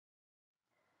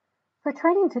For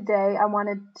training today, I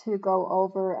wanted to go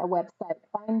over a website,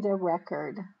 Find a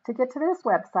Record. To get to this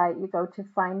website, you go to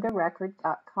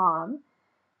findarecord.com.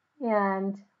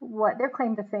 And what their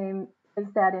claim to fame is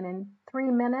that in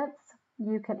 3 minutes,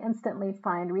 you can instantly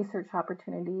find research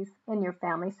opportunities in your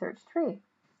family search tree.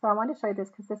 So I want to show you this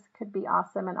because this could be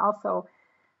awesome and also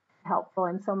helpful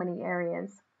in so many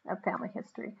areas of family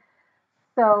history.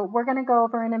 So we're going to go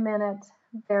over in a minute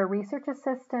their research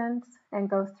assistants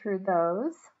and go through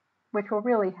those, which will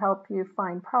really help you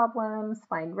find problems,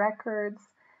 find records,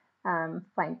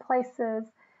 find places.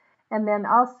 And then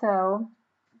also,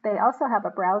 they also have a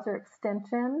browser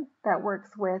extension that works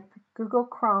with Google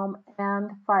Chrome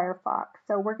and Firefox.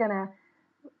 So we're going to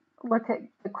look at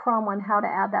the Chrome one, how to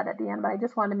add that at the end, but I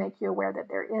just wanted to make you aware that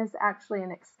there is actually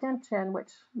an extension,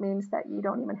 which means that you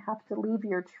don't even have to leave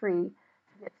your tree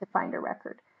to get to find a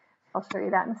record. I'll show you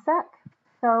that in a sec.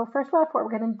 So first off, what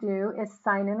we're going to do is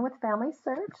sign in with Family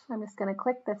Search. I'm just going to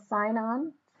click the sign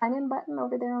in button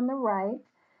over there on the right.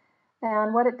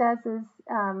 And what it does is,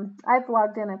 I've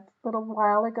logged in a little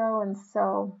while ago, and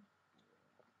so,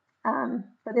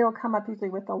 but it'll come up usually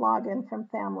with the login from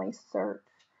Family Search.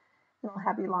 It'll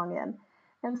have you log in.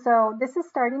 And so this is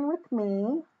starting with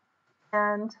me.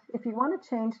 And if you want to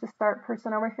change the start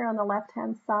person over here on the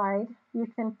left-hand side, you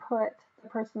can put the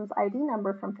person's ID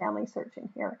number from Family Search in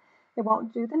here. It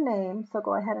won't do the name, so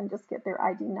go ahead and just get their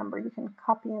ID number. You can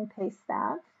copy and paste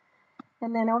that.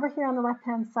 And then over here on the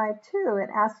left-hand side too, it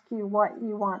asks you what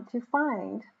you want to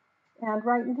find. And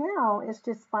right now, it's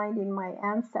just finding my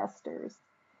ancestors.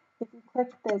 If you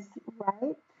click this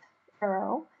right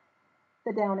arrow,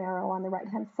 the down arrow on the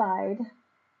right-hand side,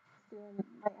 doing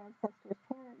my ancestors,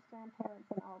 parents,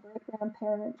 grandparents, and all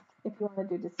great-grandparents. If you want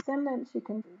to do descendants, you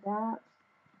can do that.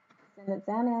 Descendants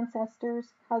and ancestors,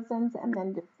 cousins, and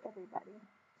then just everybody.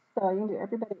 So you can do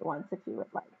everybody at once if you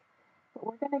would like. But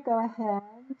we're going to go ahead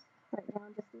right now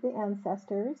and just do the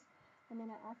ancestors. I'm going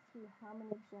to ask you how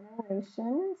many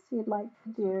generations you'd like to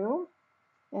do.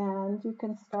 And you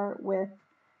can start with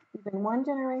even one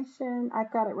generation.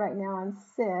 I've got it right now on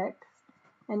 6.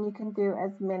 And you can do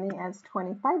as many as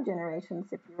 25 generations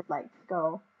if you would like to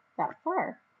go that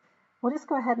far. We'll just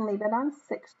go ahead and leave it on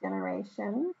 6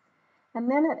 generations. And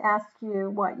then it asks you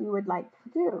what you would like to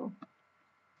do.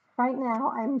 Right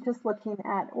now, I'm just looking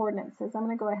at ordinances. I'm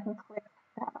going to go ahead and click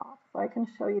that off so I can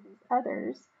show you these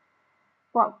others.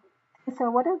 Well,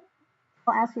 so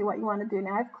I'll ask you what you want to do.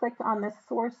 Now I've clicked on the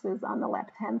sources on the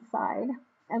left-hand side.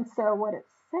 And so what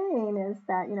it's saying is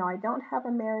that, I don't have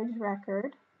a marriage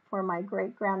record for my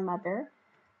great-grandmother,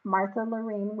 Martha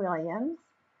Lorraine Williams.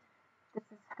 This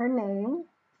is her name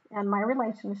and my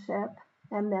relationship,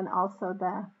 and then also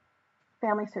the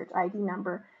Family Search ID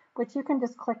number, which you can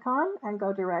just click on and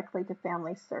go directly to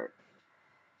Family Search.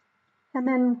 And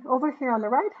then over here on the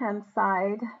right-hand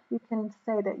side, you can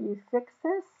say that you fix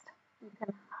this, you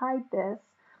can hide this,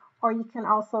 or you can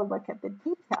also look at the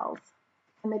details.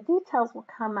 And the details will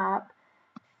come up,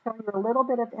 show you a little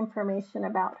bit of information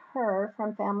about her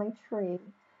from Family Tree,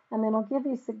 and then it'll give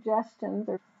you suggestions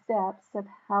or steps of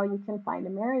how you can find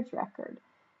a marriage record.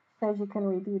 It says you can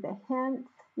review the hints,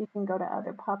 you can go to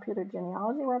other popular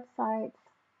genealogy websites,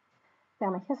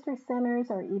 family history centers,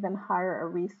 or even hire a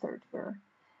researcher.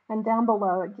 And down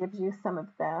below, it gives you some of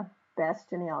the best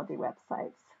genealogy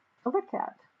websites to look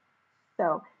at.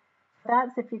 So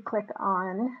that's if you click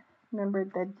on, remember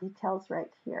the details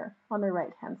right here on the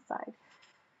right-hand side.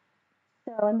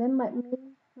 So, and then let me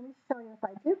show you if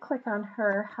I do click on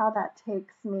her, how that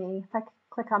takes me. If I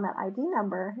click on that ID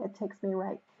number, it takes me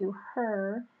right to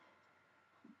her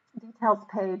details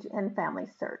page in Family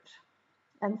Search.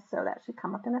 And so that should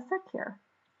come up in a sec here.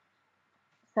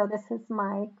 So this is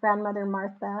my grandmother,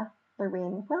 Martha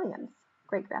Lorraine Williams,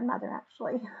 great-grandmother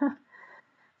actually.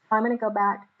 I'm going to go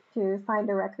back to find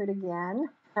a record again.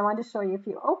 I wanted to show you if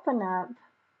you open up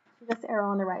this arrow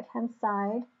on the right-hand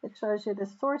side, it shows you the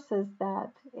sources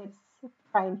that it's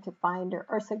trying to find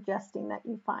or suggesting that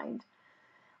you find.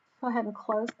 Go ahead and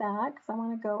close that because I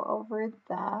want to go over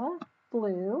the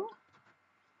blue.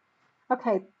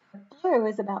 Okay, the blue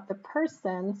is about the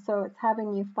person, so it's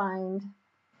having you find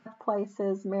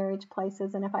places, marriage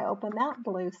places, and if I open that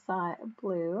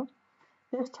blue,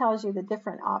 this tells you the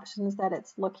different options that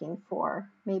it's looking for,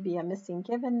 maybe a missing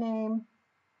given name,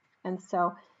 and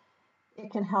so it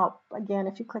can help, again,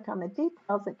 if you click on the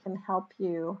details, it can help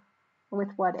you with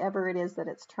whatever it is that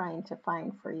it's trying to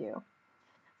find for you.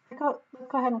 Let's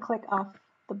go ahead and click off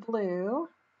the blue,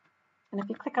 and if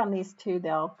you click on these two,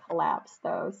 they'll collapse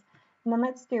those. And then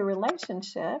let's do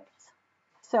relationships.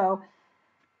 So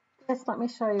just let me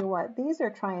show you what these are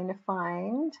trying to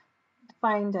find.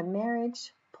 Find a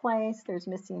marriage place, there's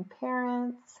missing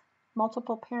parents,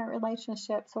 multiple parent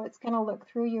relationships. So it's going to look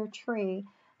through your tree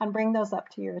and bring those up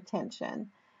to your attention.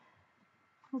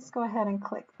 Let's go ahead and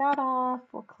click that off.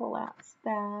 We'll collapse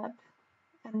that.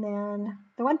 And then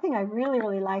the one thing I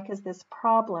really like is this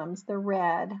problems, the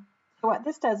red. So what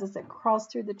this does is it crawls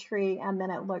through the tree and then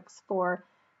it looks for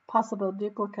possible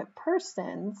duplicate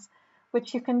persons,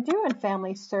 which you can do in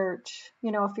family search.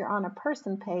 You know, if you're on a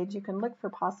person page, you can look for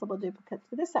possible duplicates.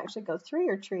 But this actually goes through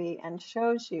your tree and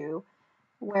shows you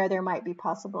where there might be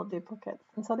possible duplicates.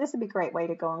 And so this would be a great way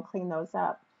to go and clean those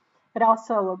up. It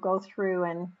also will go through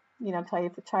and, you know, tell you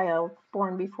if the child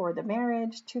born before the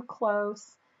marriage, too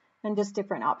close, and just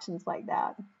different options like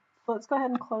that. So let's go ahead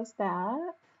and close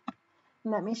that.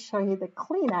 And let me show you the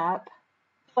cleanup.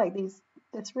 Like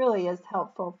this really is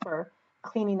helpful for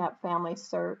cleaning up family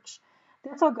search.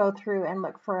 This will go through and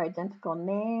look for identical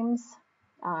names,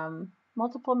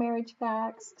 multiple marriage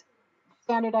facts,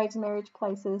 standardized marriage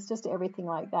places, just everything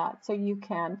like that. So you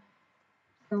can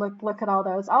look at all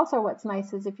those. Also, what's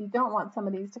nice is if you don't want some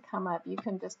of these to come up, you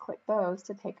can just click those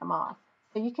to take them off.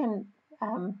 So you can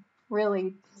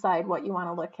really decide what you want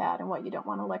to look at and what you don't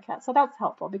want to look at. So that's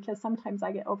helpful because sometimes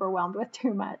I get overwhelmed with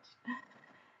too much.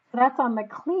 So that's on the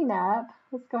cleanup.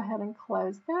 Let's go ahead and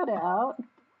close that out.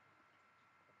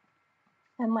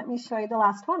 And let me show you the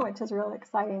last one, which is really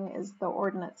exciting, is the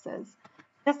ordinances.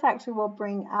 This actually will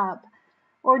bring up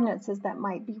ordinances that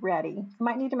might be ready. You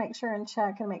might need to make sure and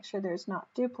check and make sure there's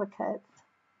not duplicates,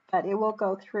 but it will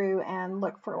go through and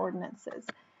look for ordinances.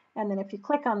 And then if you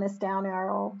click on this down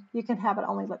arrow, you can have it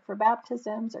only look for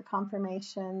baptisms or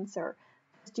confirmations, or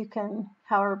you can,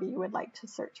 however you would like to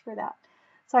search for that.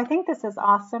 So I think this is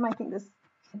awesome. I think this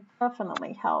can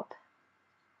definitely help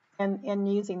in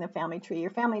using the family tree. Your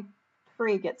family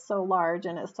tree gets so large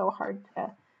and it's so hard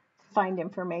to find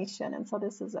information. And so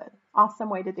this is an awesome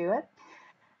way to do it.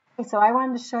 Okay, so I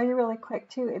wanted to show you really quick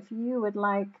too, if you would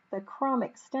like the Chrome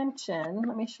extension,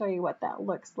 let me show you what that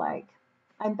looks like.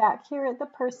 I'm back here at the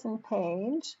person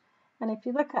page, and if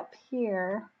you look up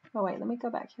here, oh wait, let me go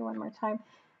back here one more time.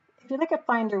 If you look at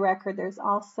Find a Record, there's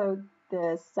also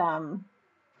this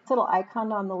little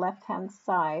icon on the left-hand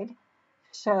side,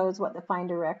 shows what the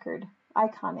Find a Record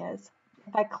icon is.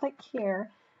 If I click here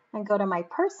and go to my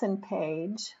person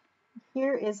page,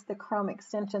 here is the Chrome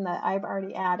extension that I've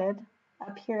already added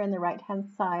up here in the right-hand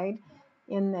side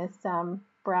in this the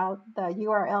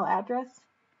URL address.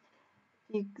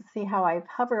 You can see how I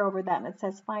hover over that and it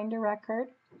says Find a Record.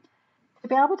 To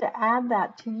be able to add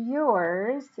that to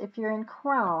yours, if you're in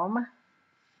Chrome,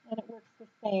 and it works the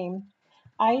same,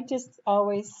 I just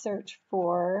always search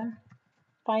for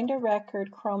Find a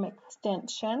Record Chrome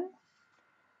extension,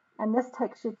 and this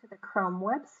takes you to the Chrome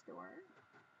Web Store.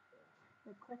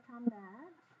 So click on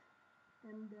that,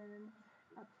 and then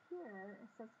up here it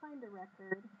says Find a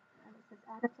Record, and it says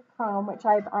Add it to Chrome, which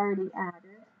I've already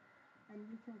added, and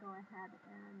you can go ahead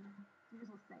and yours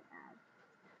will say Add.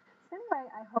 So anyway,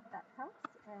 I hope that helps,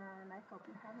 and I hope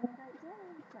you're having a great day.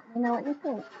 Let me know what you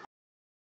think.